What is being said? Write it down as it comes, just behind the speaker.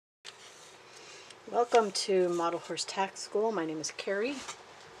Welcome to Model Horse Tack School. My name is Carrie,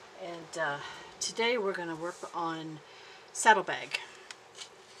 and today we're going to work on saddlebags.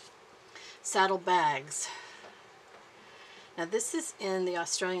 Now this is in the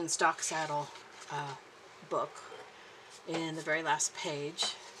Australian stock saddle book in the very last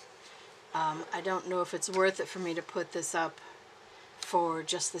page. I don't know if it's worth it for me to put this up for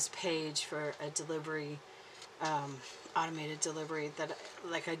just this page for a delivery, automated delivery that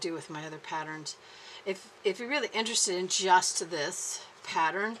like I do with my other patterns. If you're really interested in just this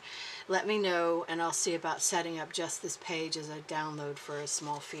pattern, let me know and I'll see about setting up just this page as a download for a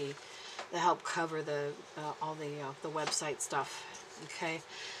small fee to help cover the all the website stuff. Okay,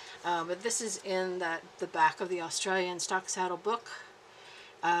 but this is in the back of the Australian stock saddle book.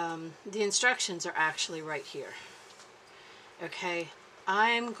 The instructions are actually right here. Okay,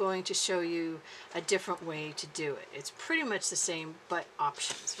 I'm going to show you a different way to do it. It's pretty much the same, but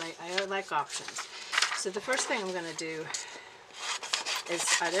options, right? I like options. So the first thing I'm going to do is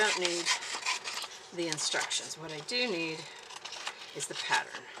I don't need the instructions. What I do need is the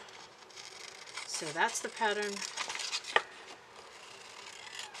pattern. So that's the pattern.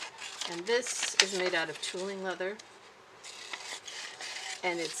 And this is made out of tooling leather.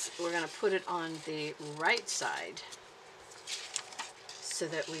 And we're going to put it on the right side so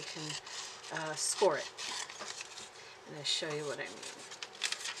that we can score it. And I'll show you what I mean.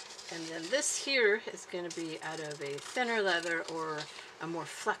 And then this here is going to be out of a thinner leather or a more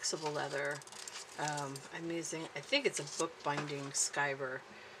flexible leather. I'm using, I think it's a book binding skiver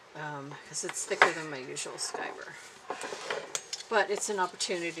because it's thicker than my usual skiver. But it's an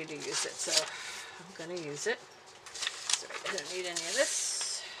opportunity to use it, so I'm going to use it. Sorry, I don't need any of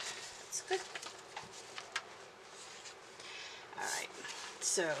this. That's good. Alright,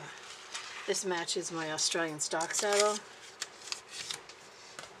 so this matches my Australian stock saddle.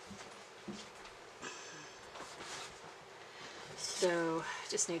 So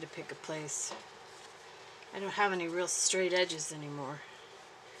just need to pick a place. I don't have any real straight edges anymore.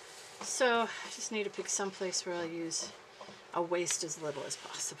 So I just need to pick some place where I'll waste as little as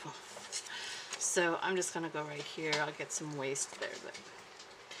possible. So I'm just going to go right here. I'll get some waste there, but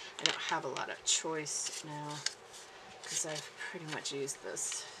I don't have a lot of choice now because I've pretty much used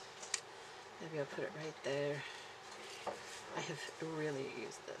this. Maybe I'll put it right there. I have really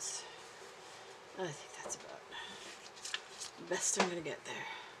used this. I think that's about the best I'm going to get there.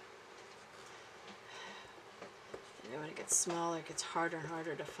 You know, when it gets smaller, it gets harder and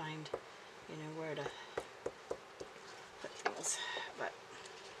harder to find, you know, where to put things. But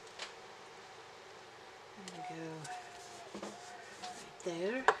I'm going to go right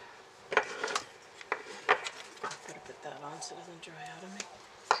there. I've got to put that on so it doesn't dry out on me.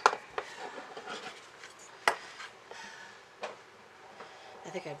 I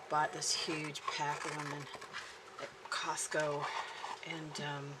think I bought this huge pack of them at Costco, and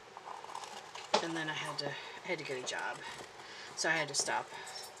then I had to get a job, so I had to stop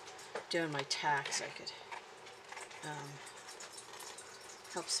doing my tack so I could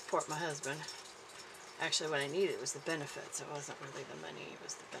help support my husband. Actually, what I needed was the benefits. It wasn't really the money; it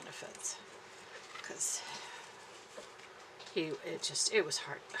was the benefits, because it was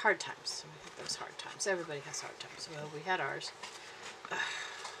hard times. I think those hard times. Everybody has hard times. Well, we had ours. There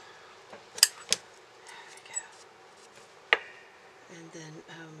we go. And then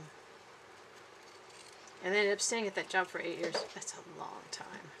I ended up staying at that job for 8 years. That's a long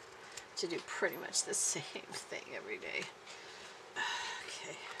time to do pretty much the same thing every day.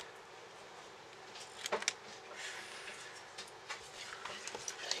 Okay.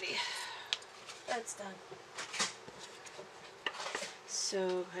 Alrighty. That's done. So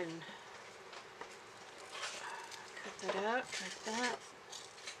go ahead and cut that out like that.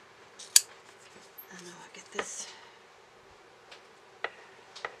 And then I'll get this.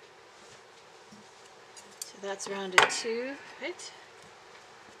 So that's rounded 2, right?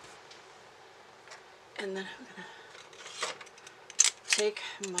 And then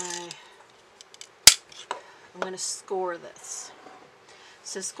I'm going to score this.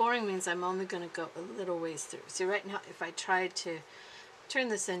 So scoring means I'm only going to go a little ways through. See, right now, if I tried to turn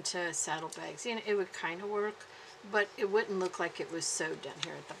this into saddlebags, you know, it would kind of work, but it wouldn't look like it was sewed down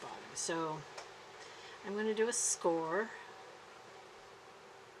here at the bottom. So I'm going to do a score.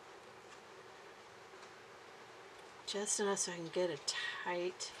 Just enough so I can get a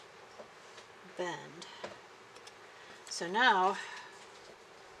tight bend. So now,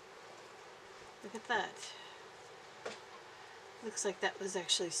 look at that. Looks like that was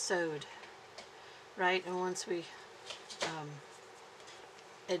actually sewed, right? And once we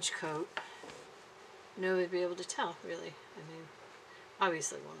edge coat, nobody would be able to tell, really. I mean,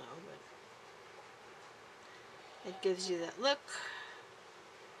 obviously we'll know, but It gives you that look.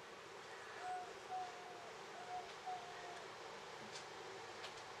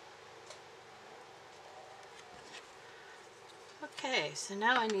 Okay, so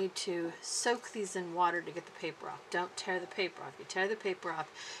now I need to soak these in water to get the paper off. Don't tear the paper off. If you tear the paper off,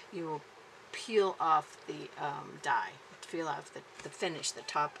 you will peel off the dye. Peel off the finish, the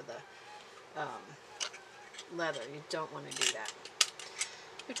top of the leather. You don't want to do that.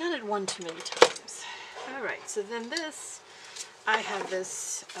 We've done it one too many times. Alright, so then this, I have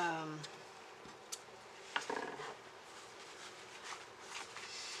this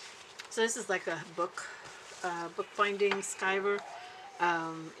so this is like a bookbinding skiver.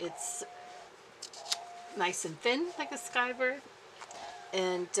 It's nice and thin like a skiver,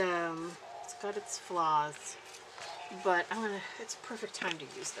 and it's got its flaws, but it's a perfect time to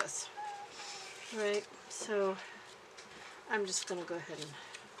use this. Right, so I'm just gonna go ahead and,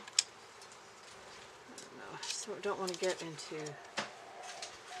 I don't know, so I don't want to get into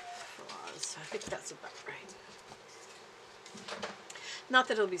flaws. I think that's about right. Not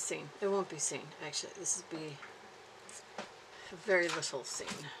that it'll be seen. It won't be seen, actually. This will be very little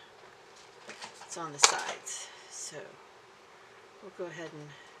seen. It's on the sides. So we'll go ahead and,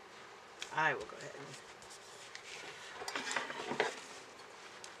 I will go ahead and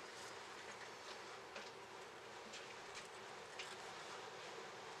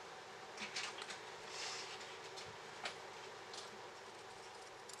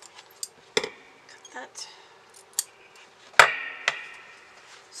that.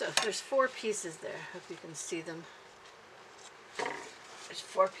 So there's 4 pieces there. Hope you can see them. There's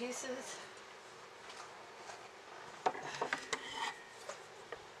 4 pieces.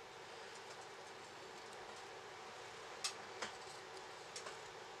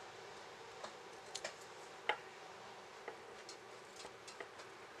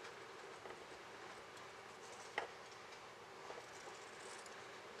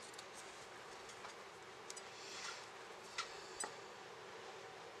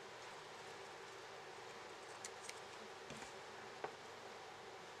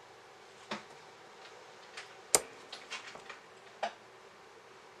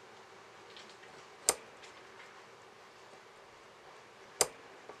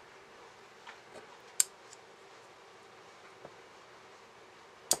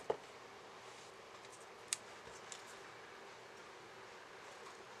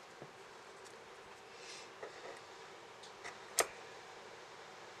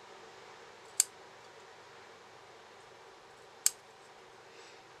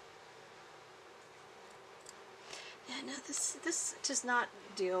 Yeah, no, this does not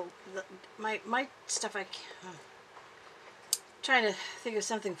deal. My stuff. I'm trying to think of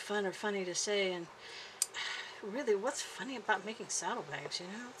something fun or funny to say, and really, what's funny about making saddlebags? You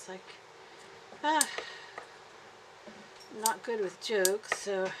know, it's like not good with jokes.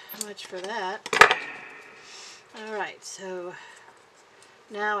 So much for that. All right, so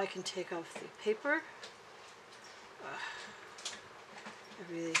now I can take off the paper. I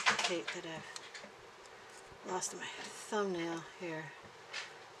really hate that I've lost my thumbnail here.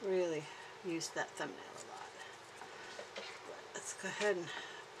 Really used that thumbnail a lot. But let's go ahead and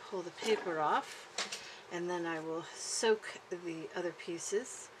pull the paper off, and then I will soak the other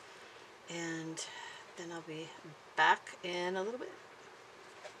pieces, and then I'll be back in a little bit.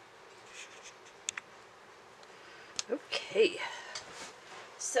 Okay,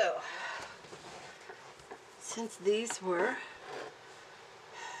 so since these were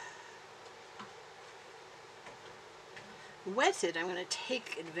wetted, I'm going to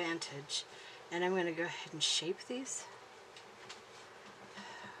take advantage, and I'm going to go ahead and shape these.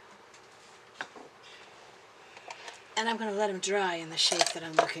 And I'm going to let them dry in the shape that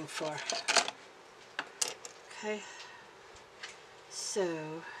I'm looking for. Okay, so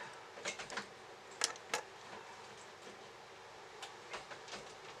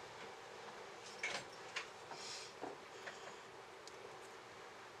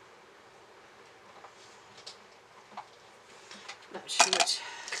not sure which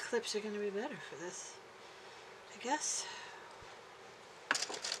clips are going to be better for this, I guess.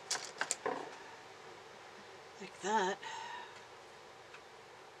 Like that.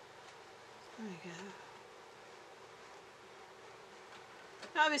 There we go.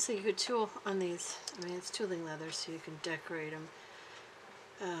 Obviously you could tool on these. I mean, it's tooling leather, so you can decorate them.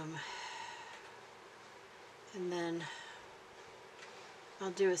 And then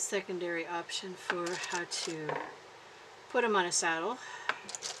I'll do a secondary option for how to put them on a saddle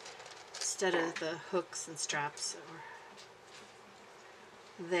instead of the hooks and straps that were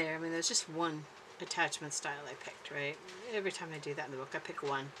there. I mean, there's just one attachment style I picked, right? Every time I do that in the book, I pick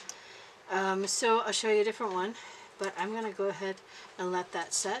one. So I'll show you a different one, but I'm going to go ahead and let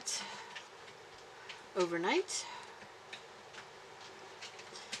that set overnight.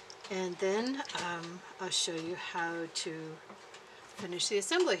 And then I'll show you how to finish the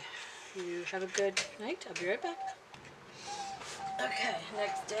assembly. You have a good night. I'll be right back. Okay,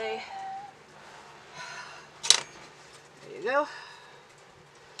 next day. There you go.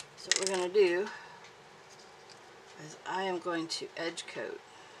 So what we're going to do is I am going to edge coat.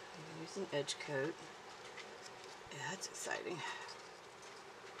 I'm using edge coat. Yeah, that's exciting.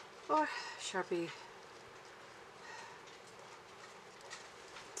 Or Sharpie.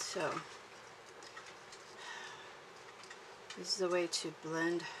 So this is a way to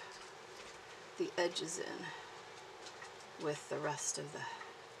blend the edges in with the rest of the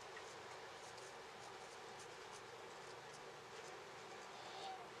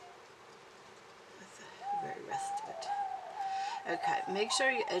very rest of it. Okay, make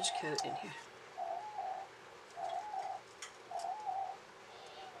sure you edge coat in here.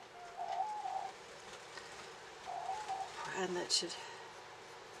 And that should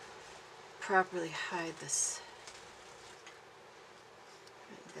properly hide this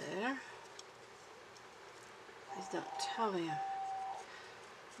right there. Please don't tell me I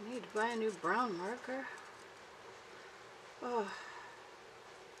need to buy a new brown marker. Oh,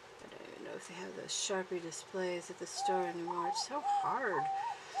 I don't even know if they have those Sharpie displays at the store anymore. It's so hard. I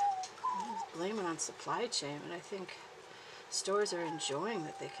just blame it on supply chain, but I think stores are enjoying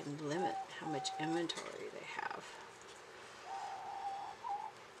that they can limit how much inventory they have.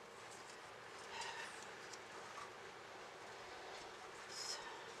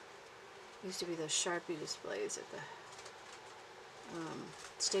 Used to be those Sharpie displays at the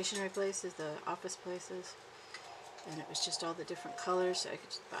stationery places, the office places, and it was just all the different colors, so I could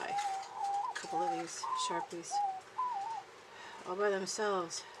just buy a couple of these Sharpies all by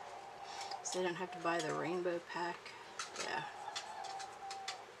themselves, so they don't have to buy the rainbow pack. Yeah.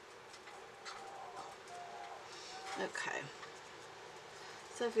 Okay.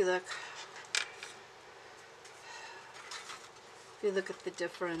 So if you look at the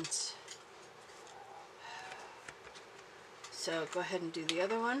different. So go ahead and do the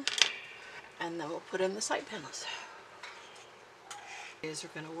other one, and then we'll put in the side panels. We're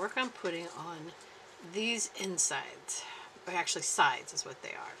going to work on putting on these insides, or actually sides is what they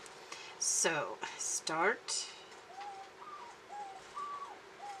are. So start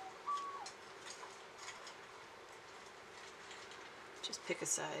just pick a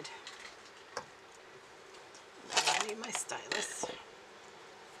side. I need my stylus.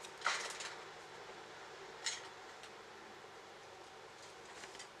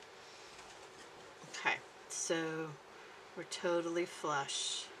 Okay, so we're totally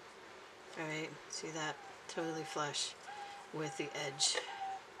flush. Alright, see that? Totally flush with the edge.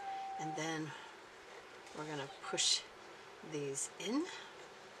 And then we're going to push these in.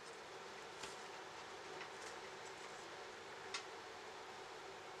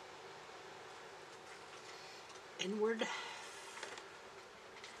 Inward. I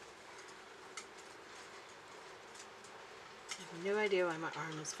have no idea why my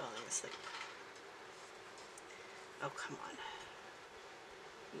arm is falling asleep. Oh, come on.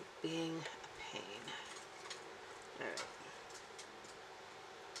 You're being a pain. Alright.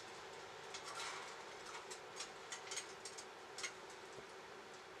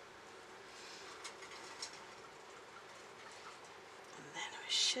 And then we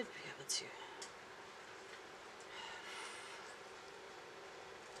should be able to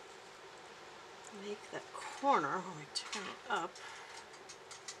make that corner when we turn it up.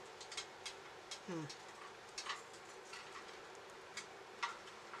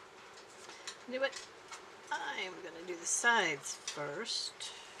 You know what? I'm going to do the sides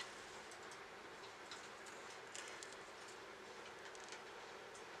first.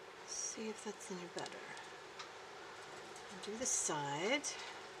 See if that's any better. I'll do the side.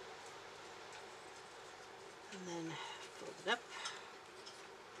 And then fold it up.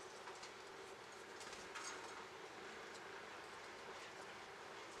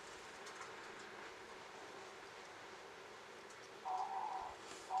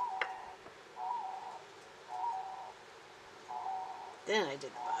 Then I did the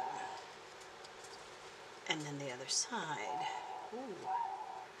bottom. And then the other side. Ooh.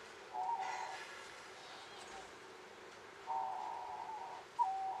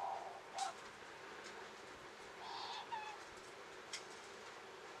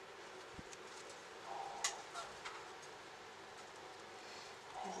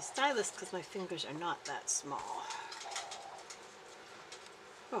 There's a stylus because my fingers are not that small.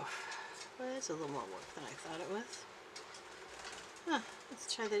 Oh, well, that's a little more work than I thought it was. Huh.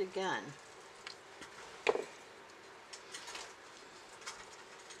 Let's try that again.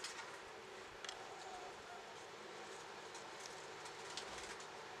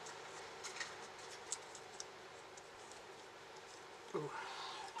 Ooh,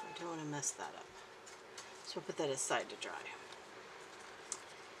 I don't want to mess that up. So we'll put that aside to dry.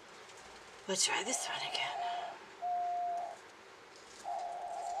 Let's try this one again.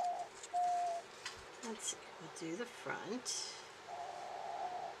 Let's see, we'll do the front.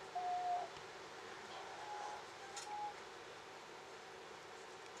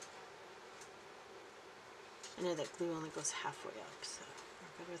 I know that glue only goes halfway up, so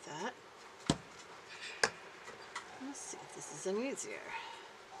we're good with that. Let's see if this is any easier.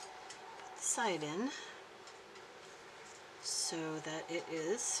 Put the side in so that it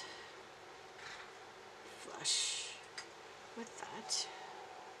is flush with that.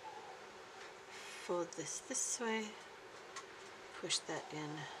 Fold this way, push that in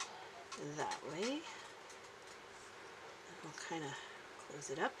that way, and we'll kind of close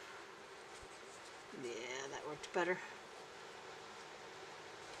it up. Yeah, that worked better.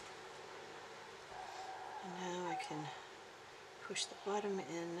 And now I can push the bottom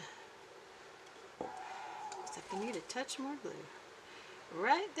in. Looks like I need a touch more glue.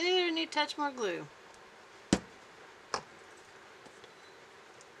 Right there, I need a touch more glue.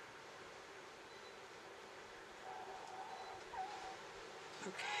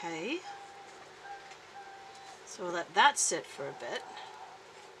 Okay. So we'll let that sit for a bit,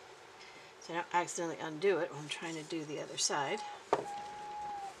 so I don't accidentally undo it when I'm trying to do the other side.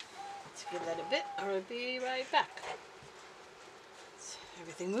 Let's give that a bit, or I'll be right back. So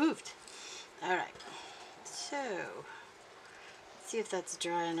everything moved. Alright, so let's see if that's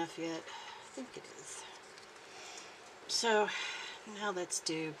dry enough yet. I think it is. So now let's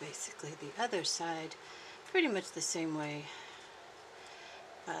do basically the other side pretty much the same way.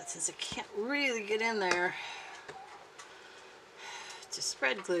 But since I can't really get in there to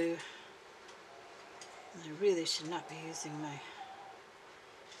spread glue, I really should not be using my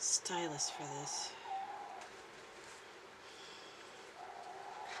stylus for this.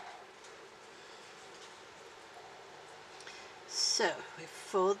 So we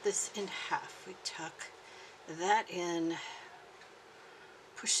fold this in half. We tuck that in,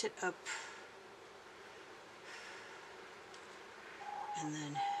 push it up, and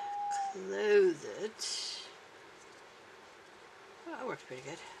then close it. Oh, that worked pretty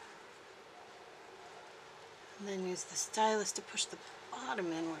good. And then use the stylus to push the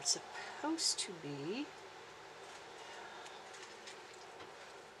bottom in where it's supposed to be.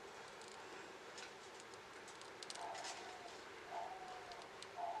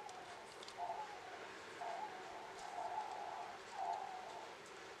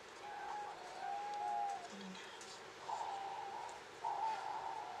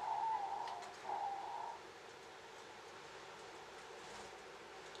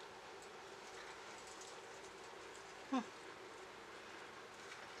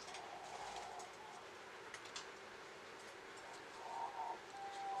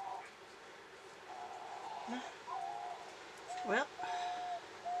 Well,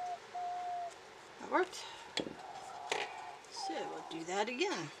 that worked. So we'll do that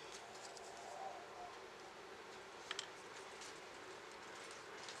again.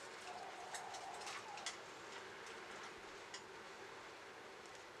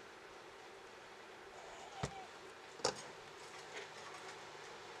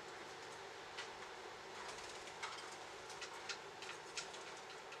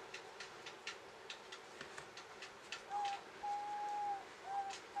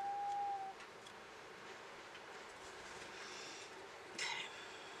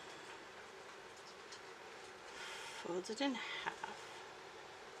 Fold it in half.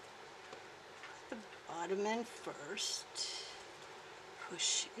 Put the bottom in first.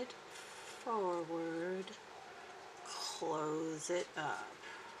 Push it forward. Close it up.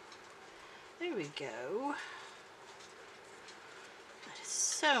 There we go. That is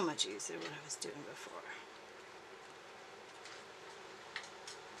so much easier than what I was doing before.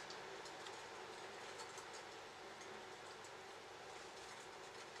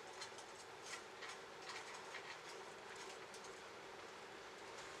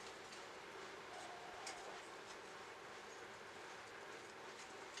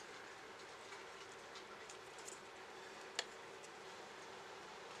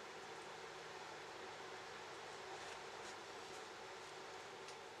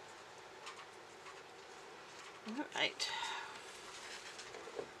 Alright.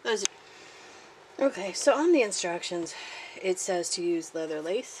 Okay, so on the instructions it says to use leather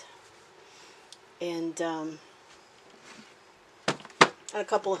lace, and and a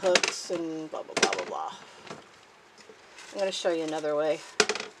couple of hooks and blah, blah, blah, blah, blah. I'm going to show you another way.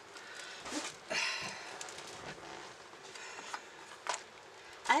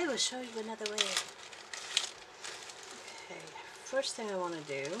 I will show you another way. Okay, first thing I want to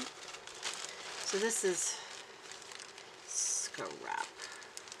do, so this is scrap.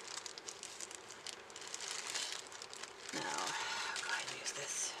 Now, I'll go ahead and use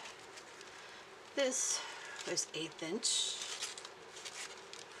this. This is 1/8 inch.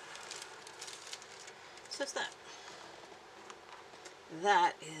 So it's that.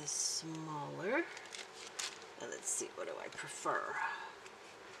 That is smaller. Now let's see, what do I prefer?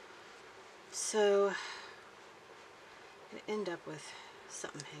 So I'm going to end up with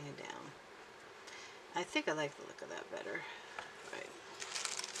something hanging down. I think I like the look of that better. Right.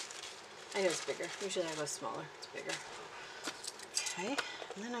 I know it's bigger. Usually I go smaller. It's bigger. Okay.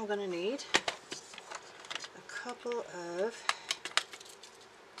 And then I'm going to need a couple of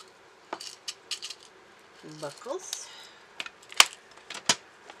buckles.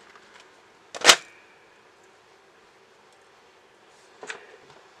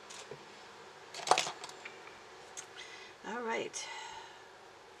 All right.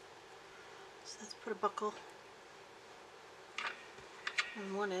 So let's put a buckle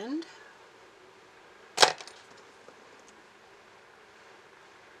on one end.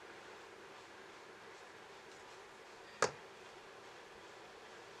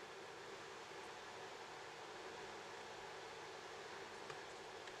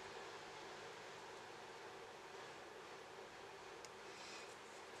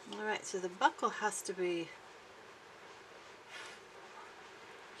 All right, so the buckle has to be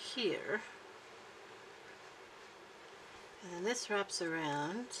here, and then this wraps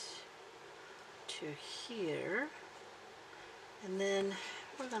around to here, and then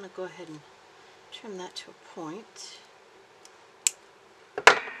we're going to go ahead and trim that to a point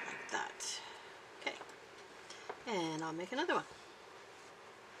like that. Okay, and I'll make another one.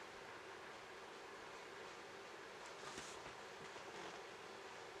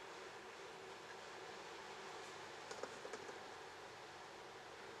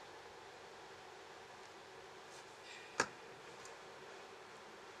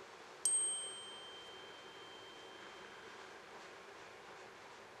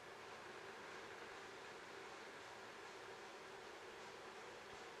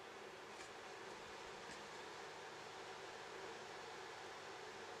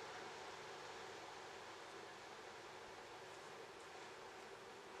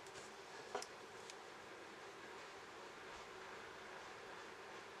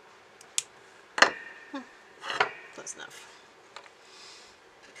 Close enough.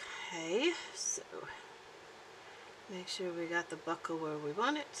 Okay, so make sure we got the buckle where we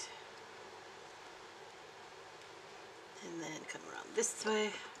want it, and then come around this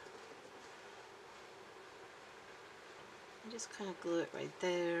way and just kind of glue it right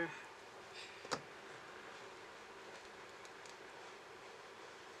there.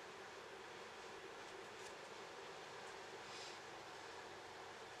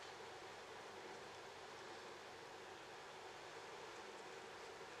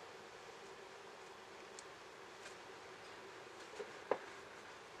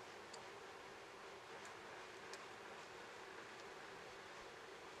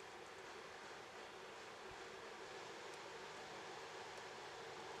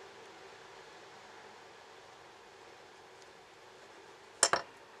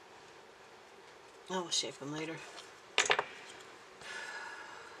 I will shape them later.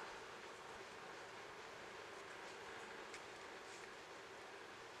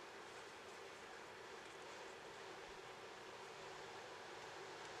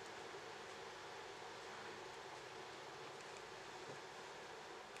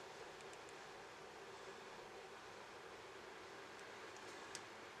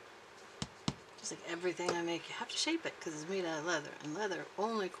 Just like everything I make, you have to shape it because it's made out of leather, and leather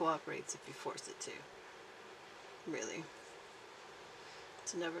only cooperates if you force it to. Really.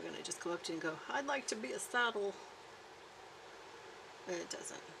 It's never going to just go up to you and go, I'd like to be a saddle. And it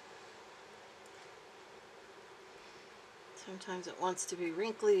doesn't. Sometimes it wants to be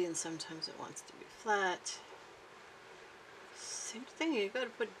wrinkly and sometimes it wants to be flat. Same thing, you got to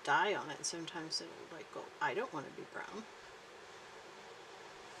put dye on it, and sometimes it'll like go, I don't want to be brown.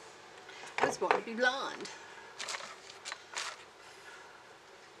 I just want to be blonde.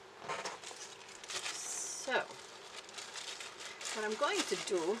 So, what I'm going to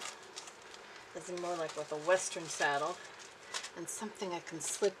do is more like with a western saddle, and something I can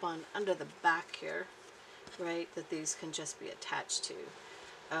slip on under the back here, right, that these can just be attached to.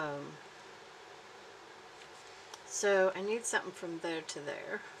 So I need something from there to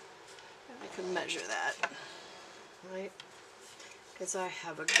there. I can measure that, right? Because I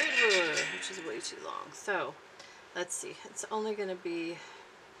have a grid ruler, which is way too long. So let's see, it's only going to be,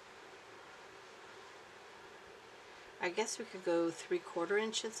 I guess we could go 3/4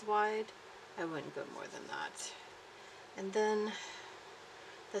 inches wide. I wouldn't go more than that. And then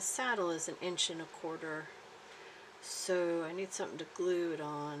the saddle is 1 1/4 inches. So I need something to glue it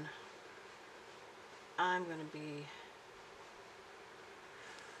on. I'm going to be,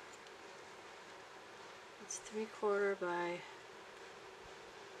 it's 3/4 by,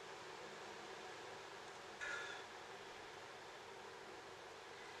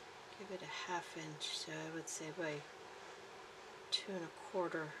 give it a 1/2 inch, so I would say by 2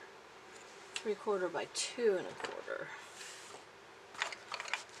 1/4, 3/4 by 2 1/4.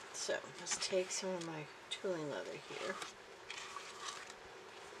 So let's take some of my tooling leather here.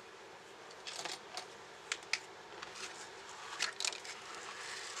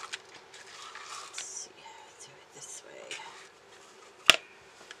 Let's see, do it this way.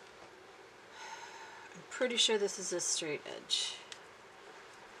 I'm pretty sure this is a straight edge.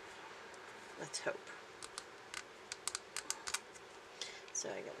 Let's hope. So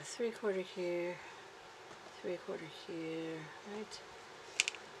I got a 3/4 here, 3/4 here, right?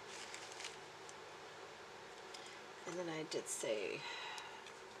 And then I did say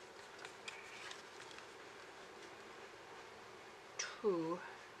 2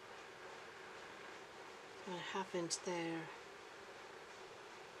 and a 1/2 inch there.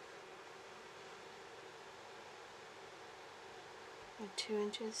 And 2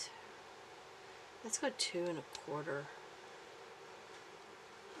 inches. Let's go 2 1/4.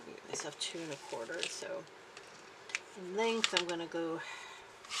 I'll give myself 2 1/4. So in length, I'm going to go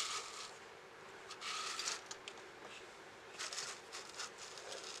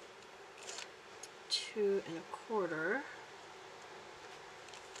 2 1/4.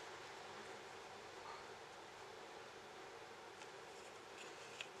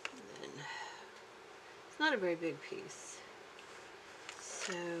 And then it's not a very big piece.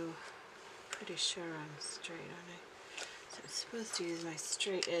 So pretty sure I'm straight, aren't I? So I'm supposed to use my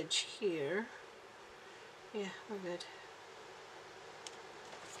straight edge here. Yeah, we're good.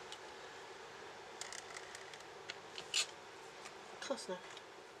 Close enough.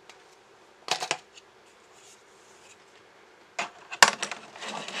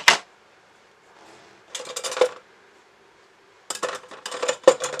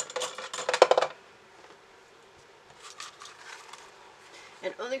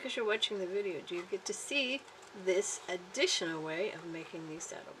 And only because you're watching the video do you get to see this additional way of making these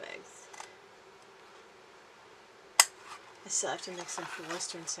saddlebags. I still have to make some for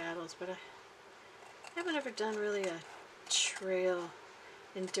Western saddles, but I haven't ever done really a trail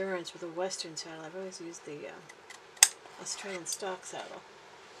endurance with a Western saddle. I've always used the Australian stock saddle.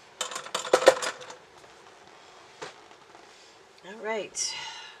 Alright,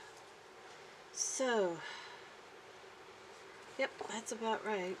 so, yep, that's about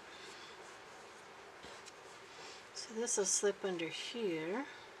right. So this will slip under here,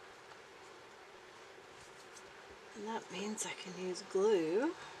 and that means I can use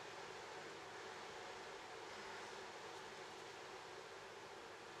glue.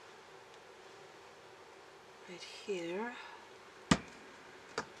 Right here.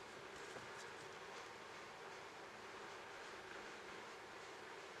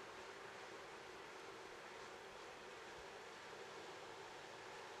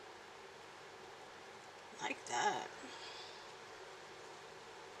 Like that.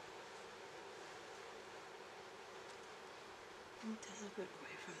 That's a good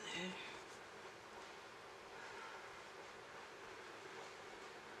way from there.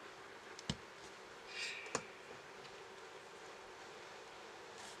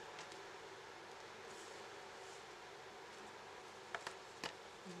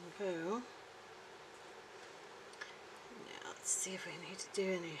 There we go. Now let's see if we need to do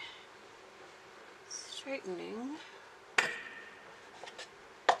any straightening.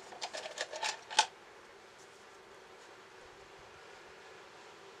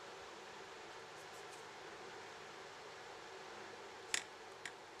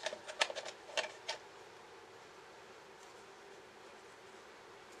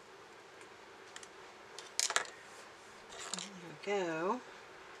 There we go.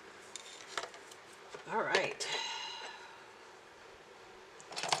 All right.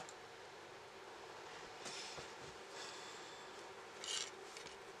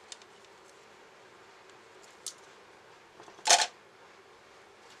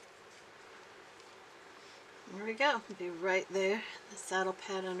 There we go. It'll be right there, the saddle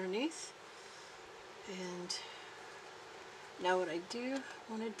pad underneath. And Now what I do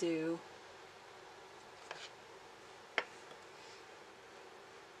want to do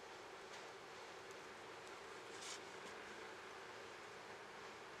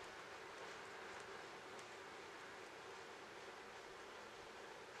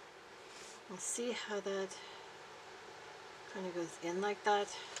I'll see how that kind of goes in like that.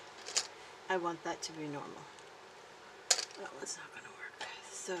 I want that to be normal. That one's not going to work.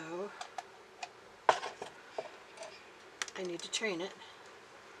 So I need to train it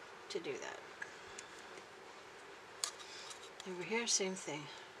to do that. Over here, same thing.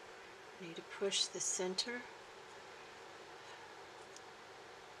 I need to push the center.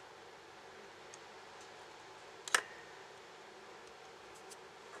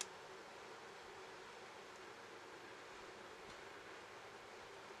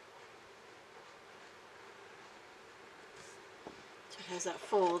 So it has that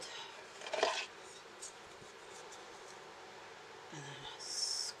fold. And then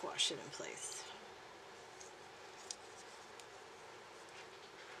squash it in place.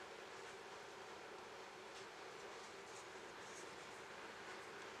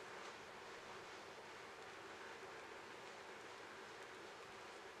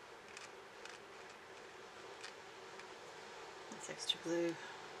 That's extra glue.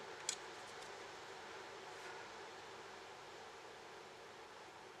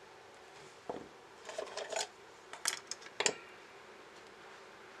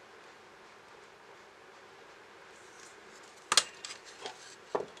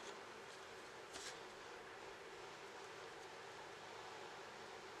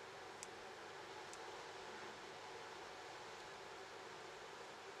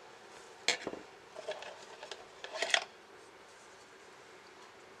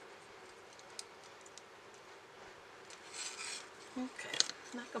 Okay,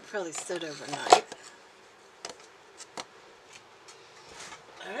 that can probably sit overnight.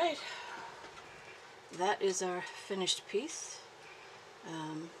 Alright, that is our finished piece.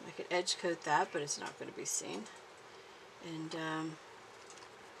 I could edge coat that, but it's not going to be seen. And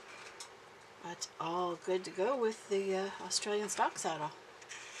that's all good to go with the Australian stock saddle.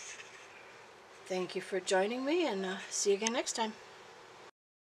 Thank you for joining me, and see you again next time.